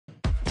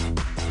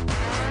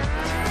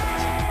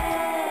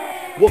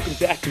Welcome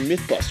back to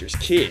MythBusters,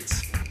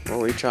 kids, where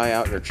we try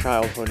out your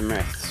childhood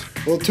myths.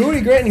 Well,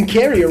 Tori, Grant, and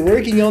Carrie are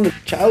working on the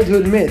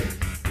childhood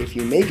myth. If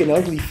you make an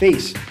ugly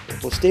face,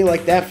 it will stay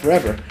like that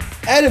forever.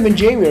 Adam and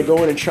Jamie are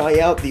going to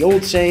try out the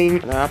old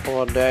saying, "An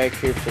apple a day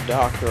keeps the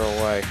doctor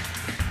away."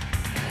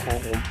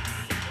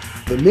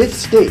 The myth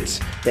states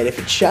that if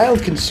a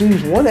child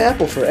consumes one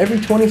apple for every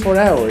 24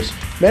 hours,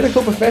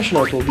 medical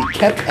professionals will be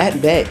kept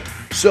at bay.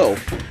 So,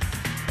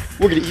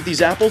 we're going to eat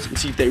these apples and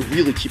see if they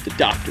really keep the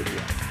doctor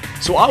away.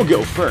 So I'll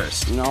go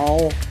first.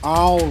 No,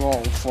 I'll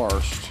go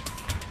first.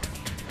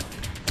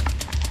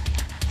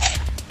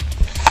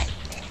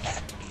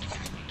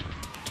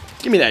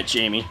 Give me that,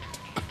 Jamie.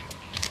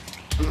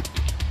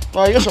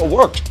 Well, I guess it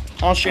worked.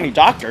 I don't see any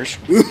doctors.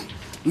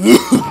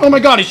 Oh my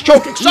God, he's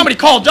choking. Somebody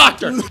call a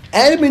doctor.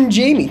 Adam and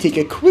Jamie take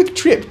a quick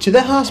trip to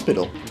the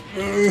hospital.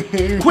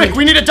 Quick,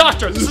 we need a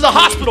doctor. This is a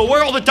hospital.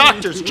 Where are all the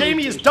doctors?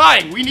 Jamie is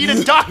dying. We need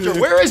a doctor.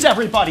 Where is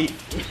everybody?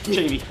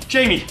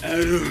 Jamie.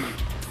 Adam,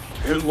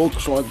 it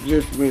looks like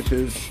this myth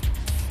is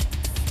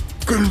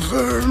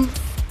confirmed.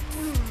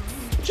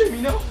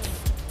 Jamie, no.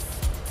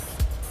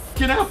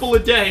 An apple a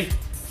day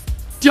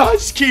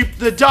does keep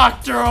the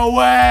doctor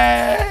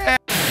away.